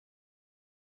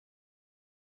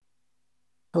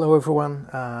Hello everyone,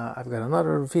 I've got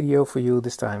another video for you,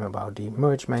 this time about the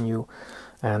merge menu.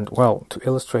 And well, to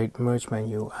illustrate merge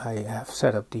menu, I have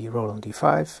set up the Roland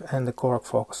D5 and the Korg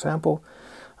Focus sample.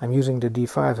 I'm using the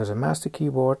D5 as a master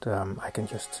keyboard. I can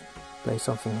just play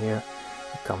something here,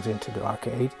 it comes into the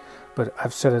RK008, but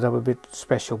I've set it up a bit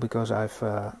special because I've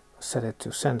set it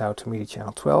to send out to MIDI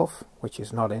channel 12, which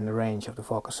is not in the range of the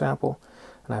Focus sample.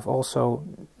 And I've also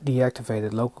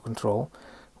deactivated local control,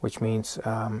 which means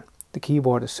the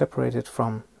keyboard is separated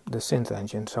from the synth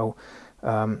engine, so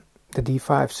the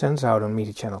D5 sends out on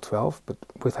MIDI channel 12, but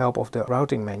with help of the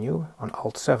routing menu on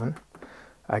ALT+3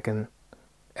 I can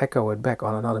echo it back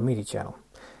on another MIDI channel.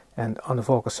 And on the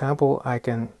Focus sample I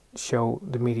can show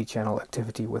the MIDI channel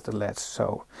activity with the LEDs.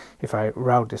 So if I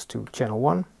route this to channel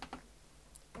 1,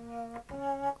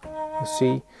 you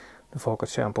see the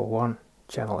Focus sample 1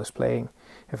 channel is playing.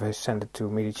 If I send it to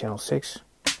MIDI channel 6,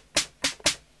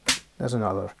 there's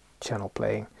another channel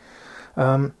playing.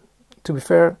 To be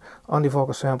fair, on the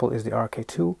Focus sample is the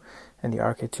RK2, and the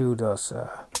RK2 does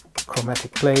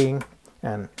chromatic playing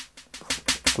and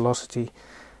velocity,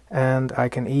 and I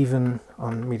can even,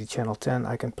 on MIDI channel 10,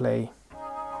 I can play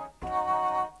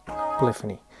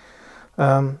polyphony.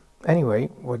 Anyway,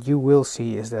 what you will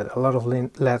see is that a lot of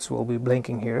LEDs will be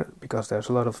blinking here, because there's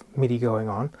a lot of MIDI going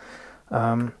on.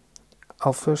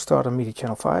 I'll first start on MIDI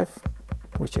channel 5,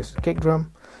 which is the kick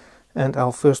drum. And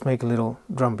I'll first make a little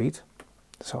drum beat.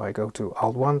 So I go to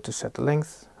Alt+1 to set the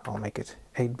length. I'll make it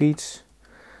 8 beats.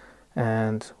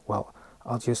 And well,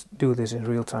 I'll just do this in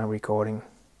real-time recording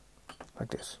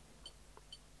like this.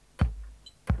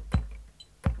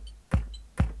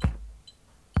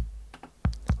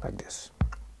 Like this.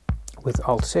 With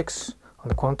Alt+6 on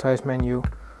the quantize menu,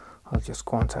 I'll just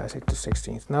quantize it to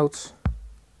 16th notes.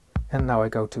 And now I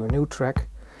go to a new track.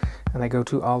 And I go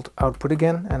to Alt Output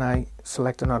again, and I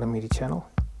select another MIDI channel,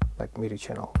 like MIDI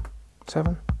channel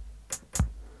 7,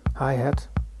 hi-hat,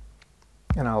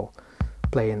 and I'll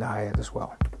play in the hi-hat as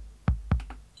well.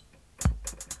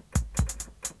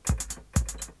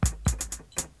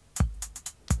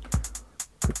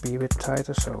 Could be a bit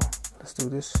tighter, so let's do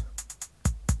this.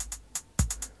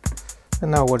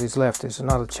 And now what is left is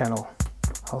another channel.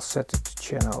 I'll set it to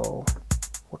channel,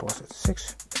 what was it,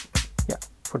 6? Yeah,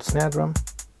 for the snare drum.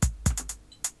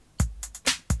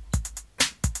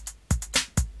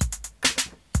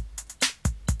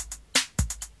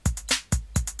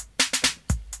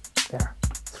 There,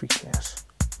 3 snares.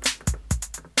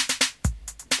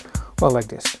 Well, like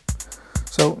this.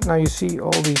 So now you see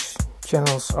all these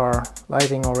channels are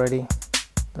lighting already.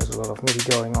 There's a lot of MIDI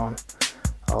going on.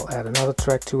 I'll add another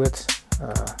track to it.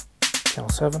 Channel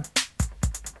 7.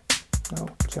 No,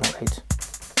 channel 8.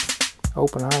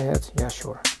 Open hi-hat, yeah,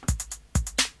 sure.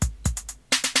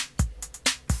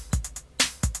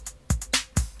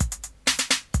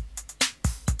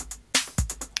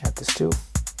 Add this too.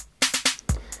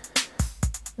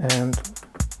 And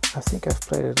I think I've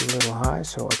played it a little high,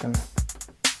 so I can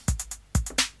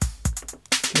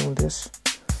tune this.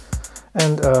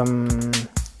 And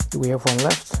do we have one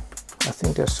left? I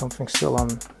think there's something still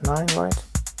on 9, right?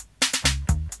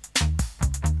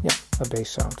 Yeah, a bass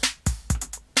sound.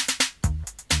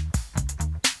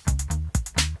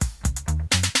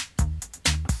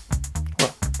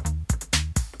 Well,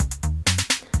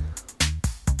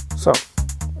 so,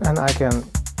 and I can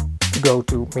go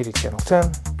to MIDI channel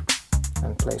 10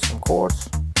 and play some chords.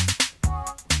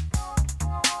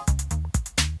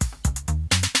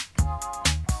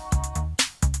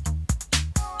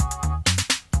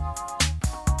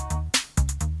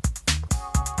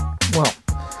 Well,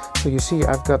 so you see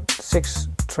I've got 6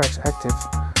 tracks active,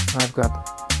 and I've got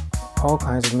all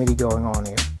kinds of MIDI going on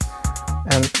here.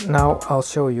 And now I'll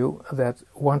show you that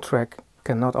one track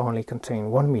can not only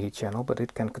contain one MIDI channel, but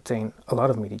it can contain a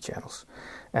lot of MIDI channels.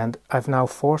 And I've now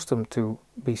forced them to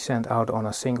be sent out on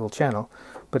a single channel,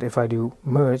 but if I do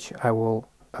merge, I will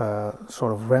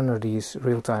sort of render these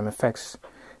real-time effects,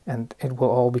 and it will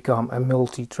all become a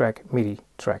multi-track MIDI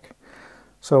track.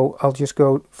 So I'll just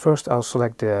go, first I'll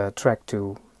select the track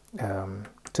to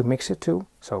mix it to,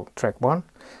 so track 1,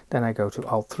 then I go to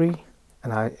Alt+3,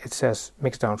 and it says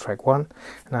mix down track 1,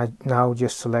 and I now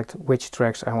just select which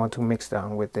tracks I want to mix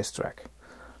down with this track.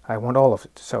 I want all of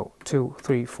it, so 2,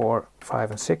 3, 4,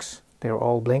 5 and 6, they're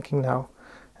all blinking now,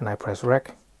 and I press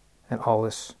Rec, and all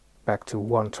is back to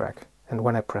one track. And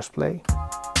when I press play,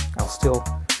 I'll still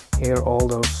hear all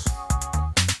those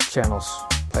channels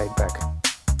played back.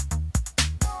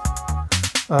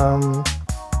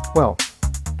 Well,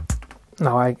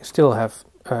 now I still have,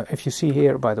 if you see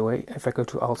here, by the way, if I go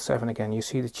to Alt+7 again, you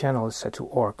see the channel is set to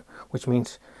ORC, which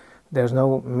means there's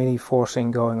no MIDI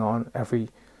forcing going on every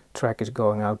track is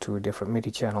going out to a different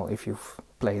MIDI channel if you've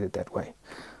played it that way.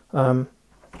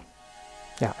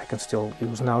 Yeah, I can still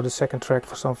use now the second track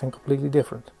for something completely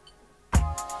different.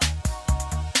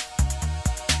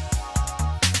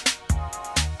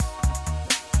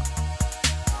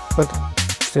 But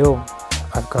still,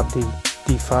 I've got the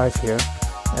D5 here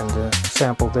and the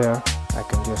sample there. I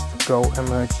can just go and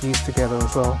merge these together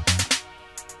as well.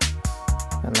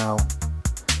 And now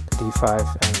the D5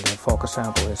 and the Volca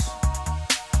sample is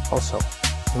also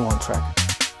in one track.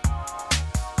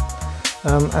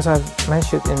 As I've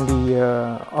mentioned in the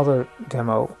other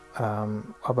demo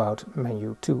about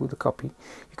menu 2, the copy,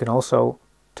 you can also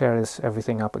tear this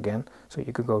everything up again. So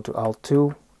you can go to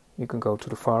ALT+2, you can go to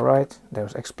the far right,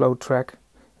 there's explode track,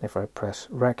 and if I press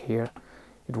rec here,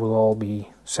 it will all be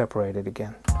separated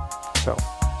again. So,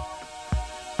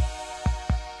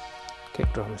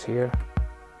 kick drums here,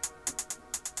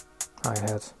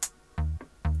 hi-hat.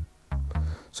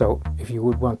 So if you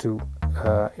would want to,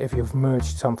 if you've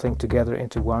merged something together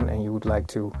into one and you would like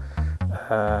to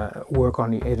work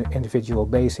on the individual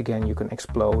bass again, you can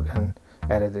explode and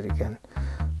edit it again.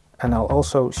 And I'll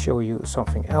also show you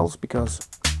something else, because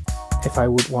if I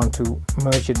would want to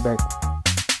merge it back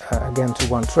again to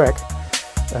one track,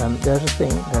 there's a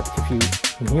thing that if you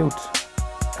mute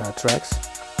tracks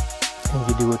and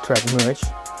you do a track merge,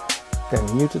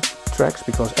 then muted tracks,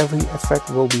 because every effect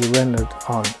will be rendered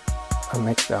on a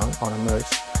mix down, on a merge,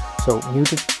 so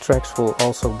muted tracks will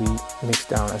also be mixed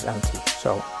down as empty,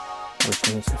 so which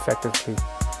means effectively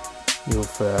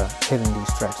you've hidden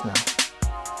these tracks now.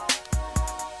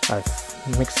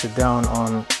 I've mixed it down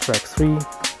on track 3,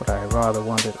 but I rather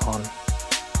want it on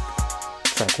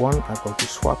track 1. I go to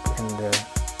swap in the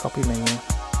copy menu,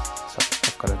 so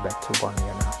I've got it back to 1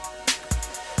 here now.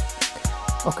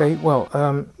 Okay, well,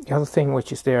 the other thing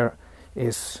which is there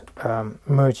is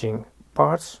merging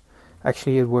parts.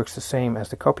 Actually, it works the same as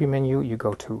the copy menu. You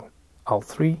go to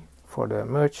ALT+3 for the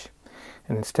merge,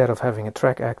 and instead of having a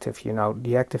track active, you now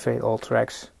deactivate all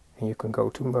tracks, and you can go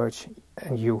to merge,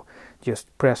 and you just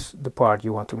press the part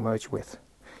you want to merge with.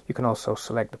 You can also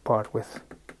select the part with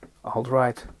Alt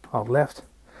right, Alt left,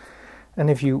 and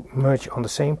if you merge on the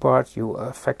same part, you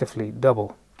effectively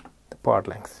double the part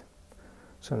length.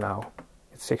 So now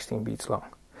it's 16 beats long.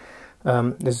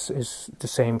 This is the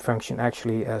same function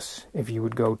actually as if you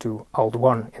would go to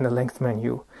Alt+1 in the length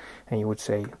menu and you would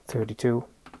say 32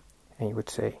 and you would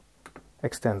say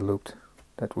extend looped.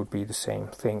 That would be the same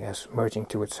thing as merging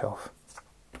to itself.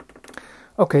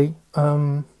 Okay,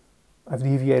 I've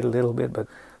deviated a little bit, but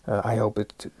I hope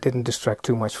it didn't distract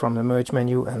too much from the merge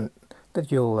menu and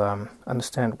that you'll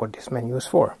understand what this menu is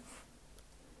for.